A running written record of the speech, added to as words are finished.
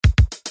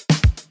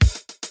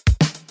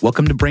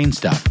Welcome to Brain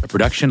Stuff, a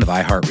production of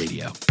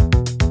iHeartRadio.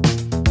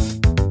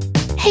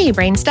 Hey,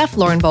 Brain Stuff,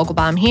 Lauren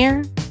Vogelbaum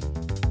here.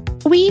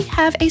 We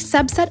have a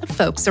subset of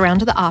folks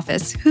around the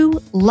office who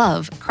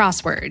love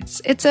crosswords.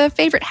 It's a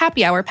favorite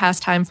happy hour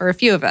pastime for a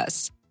few of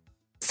us.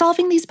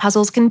 Solving these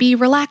puzzles can be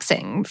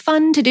relaxing,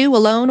 fun to do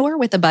alone or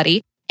with a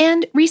buddy,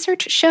 and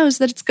research shows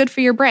that it's good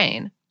for your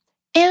brain.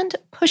 And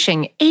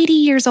pushing 80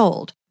 years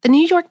old, the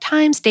New York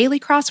Times Daily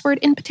Crossword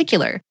in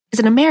particular is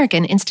an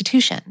American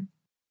institution.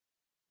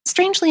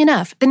 Strangely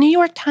enough, the New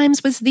York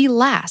Times was the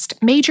last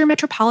major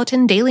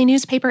metropolitan daily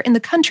newspaper in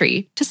the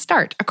country to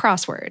start a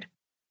crossword.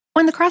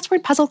 When the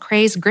crossword puzzle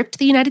craze gripped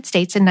the United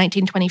States in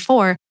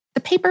 1924,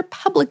 the paper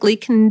publicly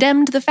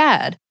condemned the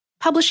fad,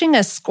 publishing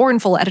a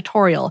scornful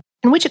editorial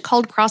in which it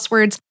called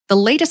crosswords the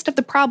latest of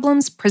the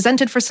problems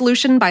presented for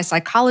solution by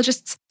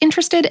psychologists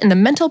interested in the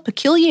mental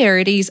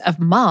peculiarities of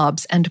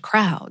mobs and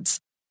crowds,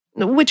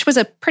 which was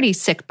a pretty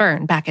sick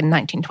burn back in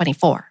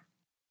 1924.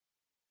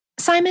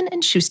 Simon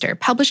 & Schuster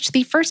published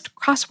the first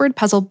crossword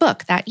puzzle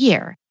book that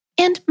year,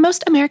 and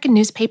most American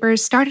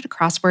newspapers started a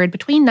crossword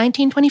between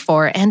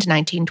 1924 and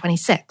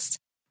 1926.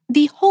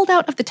 The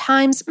holdout of the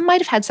Times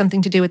might have had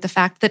something to do with the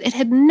fact that it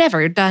had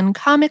never done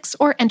comics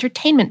or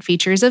entertainment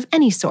features of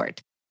any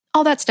sort.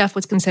 All that stuff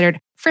was considered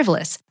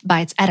frivolous by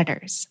its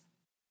editors.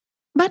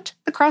 But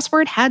the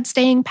crossword had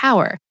staying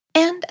power,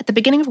 and at the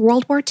beginning of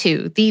World War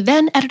II, the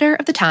then editor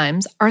of the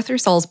Times, Arthur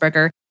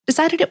Sulzberger,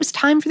 decided it was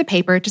time for the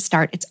paper to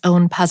start its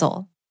own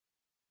puzzle.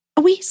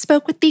 We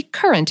spoke with the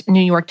current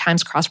New York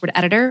Times crossword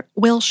editor,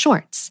 Will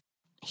Shortz.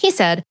 He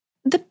said,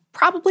 the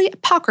probably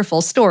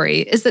apocryphal story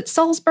is that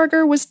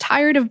Sulzberger was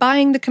tired of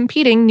buying the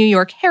competing New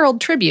York Herald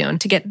Tribune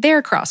to get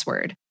their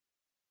crossword.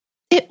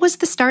 It was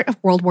the start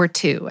of World War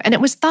II, and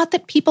it was thought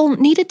that people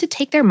needed to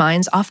take their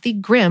minds off the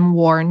grim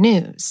war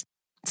news.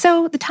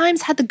 So the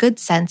Times had the good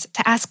sense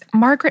to ask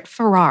Margaret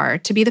Farrar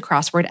to be the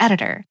crossword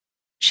editor.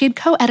 She had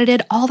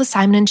co-edited all the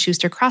Simon &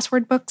 Schuster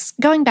crossword books,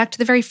 going back to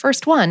the very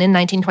first one in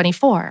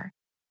 1924.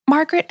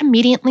 Margaret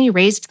immediately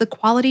raised the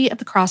quality of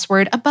the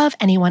crossword above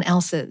anyone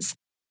else's.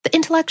 The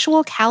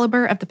intellectual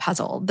caliber of the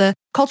puzzle, the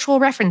cultural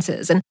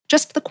references, and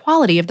just the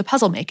quality of the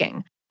puzzle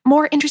making.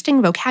 More interesting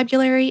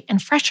vocabulary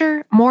and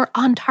fresher, more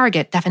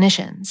on-target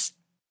definitions.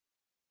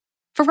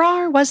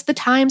 Farrar was the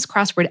Times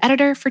crossword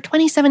editor for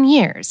 27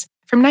 years,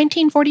 from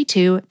 1942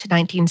 to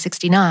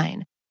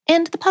 1969,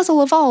 and the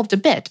puzzle evolved a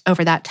bit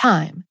over that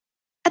time.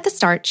 At the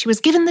start, she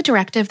was given the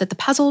directive that the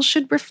puzzle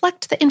should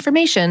reflect the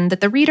information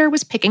that the reader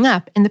was picking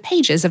up in the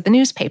pages of the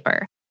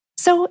newspaper.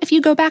 So if you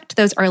go back to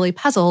those early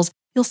puzzles,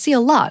 you'll see a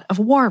lot of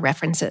war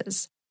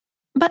references.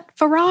 But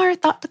Farrar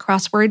thought the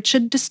crossword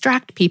should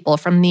distract people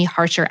from the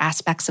harsher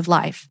aspects of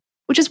life,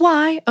 which is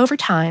why, over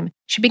time,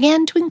 she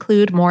began to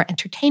include more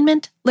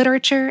entertainment,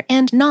 literature,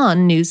 and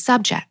non-news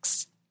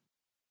subjects.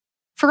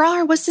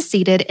 Farrar was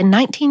succeeded in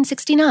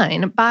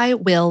 1969 by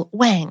Will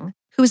Wang,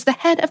 who was the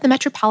head of the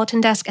Metropolitan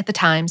desk at the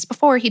Times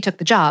before he took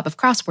the job of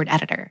crossword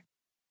editor.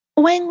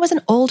 Wang was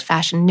an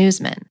old-fashioned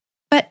newsman,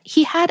 but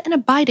he had an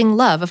abiding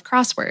love of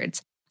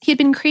crosswords. He had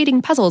been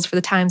creating puzzles for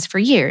the Times for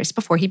years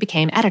before he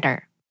became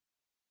editor.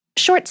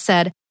 Shortz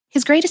said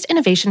his greatest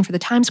innovation for the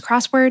Times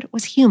crossword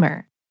was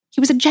humor.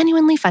 He was a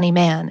genuinely funny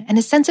man, and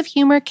his sense of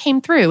humor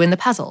came through in the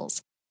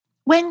puzzles.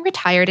 Wang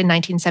retired in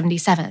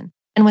 1977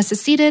 and was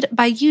succeeded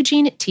by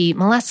Eugene T.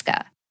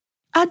 Maleska.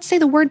 I'd say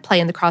the wordplay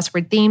in the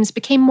crossword themes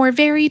became more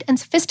varied and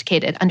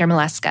sophisticated under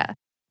Maleska.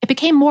 It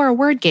became more a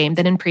word game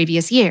than in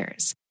previous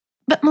years.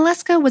 But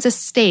Maleska was a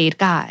staid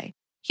guy.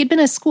 He'd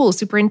been a school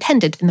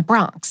superintendent in the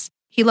Bronx.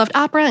 He loved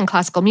opera and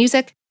classical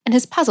music, and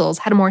his puzzles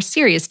had a more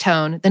serious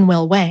tone than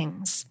Will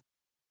Wang's.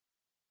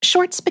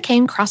 Shortz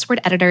became crossword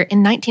editor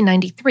in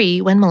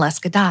 1993 when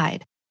Maleska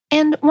died,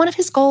 and one of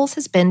his goals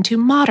has been to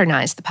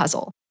modernize the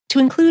puzzle, to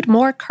include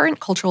more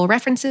current cultural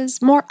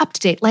references, more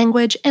up-to-date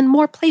language, and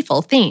more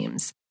playful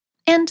themes.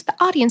 And the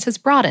audience has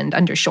broadened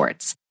under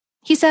Shortz.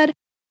 He said,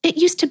 it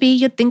used to be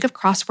you'd think of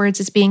crosswords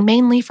as being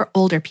mainly for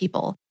older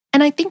people,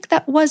 and I think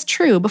that was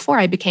true before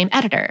I became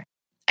editor.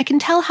 I can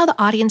tell how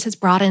the audience has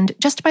broadened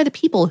just by the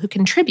people who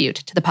contribute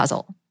to the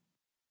puzzle.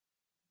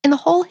 In the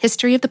whole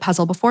history of the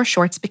puzzle before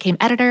Shortz became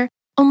editor,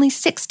 only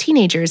 6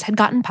 teenagers had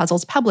gotten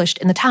puzzles published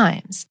in the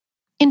Times.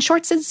 In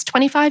Shortz's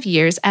 25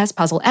 years as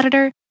puzzle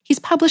editor, he's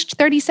published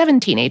 37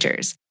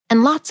 teenagers,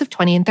 and lots of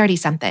 20 and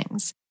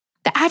 30-somethings.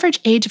 The average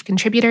age of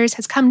contributors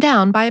has come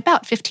down by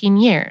about 15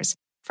 years,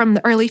 from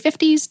the early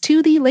 50s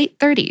to the late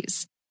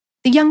 30s.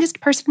 The youngest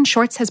person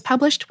Shortz has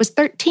published was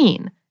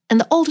 13, and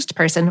the oldest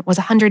person was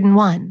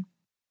 101.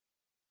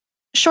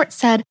 Shortz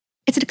said,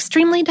 it's an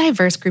extremely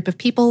diverse group of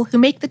people who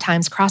make the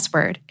Times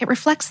crossword. It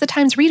reflects the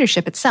Times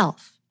readership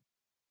itself.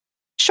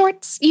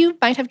 Shortz, you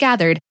might have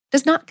gathered,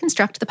 does not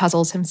construct the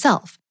puzzles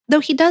himself,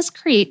 though he does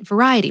create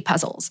variety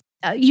puzzles,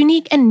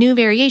 unique and new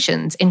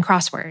variations in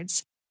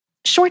crosswords.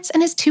 Shortz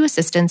and his 2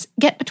 assistants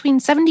get between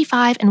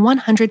 75 and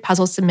 100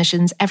 puzzle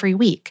submissions every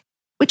week,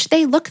 which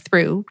they look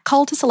through,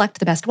 cull to select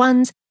the best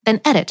ones,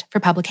 then edit for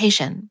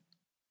publication.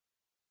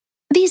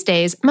 These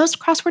days, most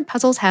crossword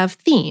puzzles have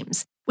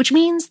themes, which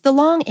means the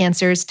long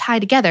answers tie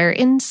together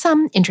in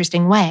some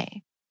interesting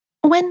way.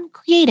 When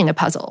creating a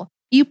puzzle,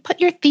 you put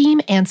your theme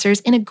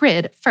answers in a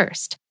grid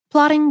first,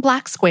 plotting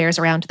black squares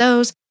around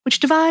those, which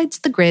divides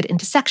the grid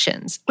into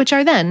sections, which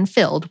are then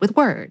filled with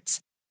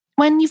words.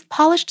 When you've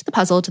polished the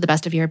puzzle to the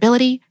best of your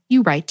ability,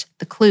 you write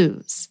the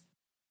clues.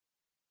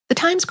 The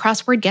Times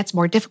crossword gets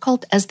more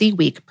difficult as the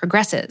week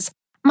progresses.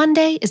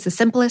 Monday is the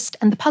simplest,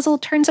 and the puzzle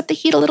turns up the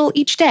heat a little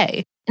each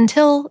day,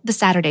 until the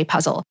Saturday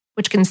puzzle,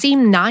 which can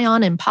seem nigh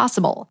on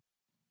impossible.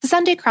 The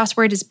Sunday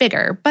crossword is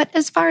bigger, but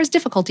as far as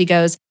difficulty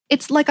goes,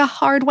 it's like a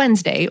hard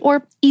Wednesday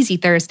or easy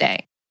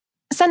Thursday.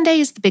 Sunday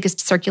is the biggest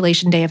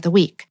circulation day of the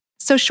week,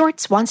 so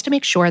Shorts wants to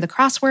make sure the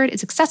crossword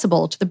is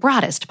accessible to the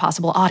broadest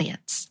possible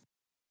audience.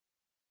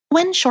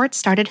 When Shorts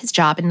started his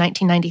job in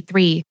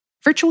 1993,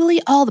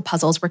 virtually all the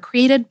puzzles were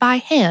created by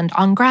hand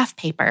on graph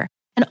paper,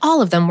 and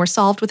all of them were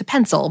solved with a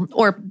pencil,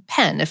 or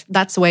pen if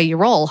that's the way you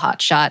roll,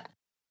 hotshot.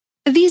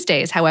 These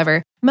days,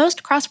 however,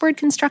 most crossword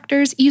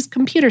constructors use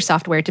computer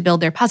software to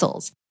build their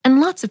puzzles, and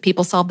lots of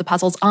people solve the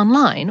puzzles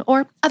online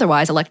or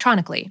otherwise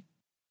electronically.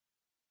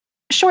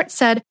 Shorts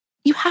said,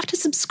 "You have to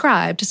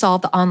subscribe to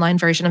solve the online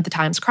version of the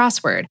Times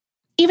crossword.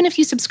 Even if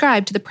you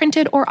subscribe to the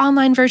printed or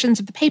online versions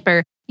of the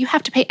paper, you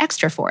have to pay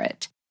extra for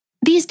it.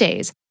 These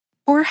days,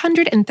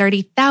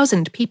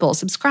 430,000 people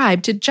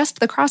subscribe to just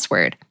the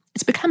crossword.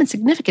 It's become a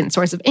significant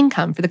source of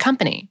income for the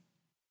company.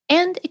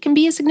 And it can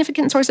be a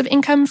significant source of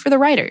income for the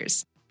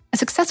writers. A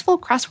successful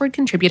crossword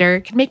contributor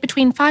can make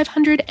between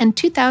 $500 and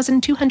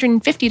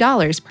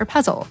 $2,250 per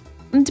puzzle,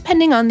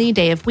 depending on the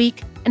day of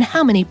week and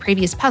how many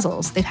previous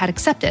puzzles they've had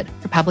accepted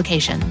for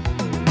publication."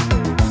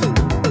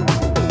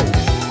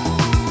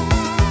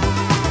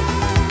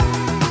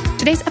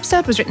 Today's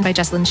episode was written by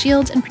Jessalyn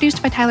Shields and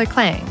produced by Tyler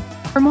Klang.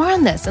 For more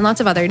on this and lots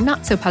of other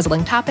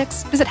not-so-puzzling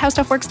topics, visit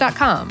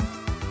howstuffworks.com.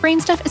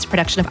 Brainstuff is a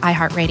production of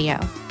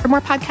iHeartRadio. For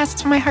more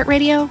podcasts from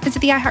iHeartRadio,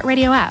 visit the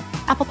iHeartRadio app,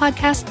 Apple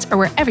Podcasts, or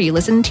wherever you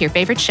listen to your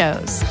favorite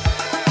shows.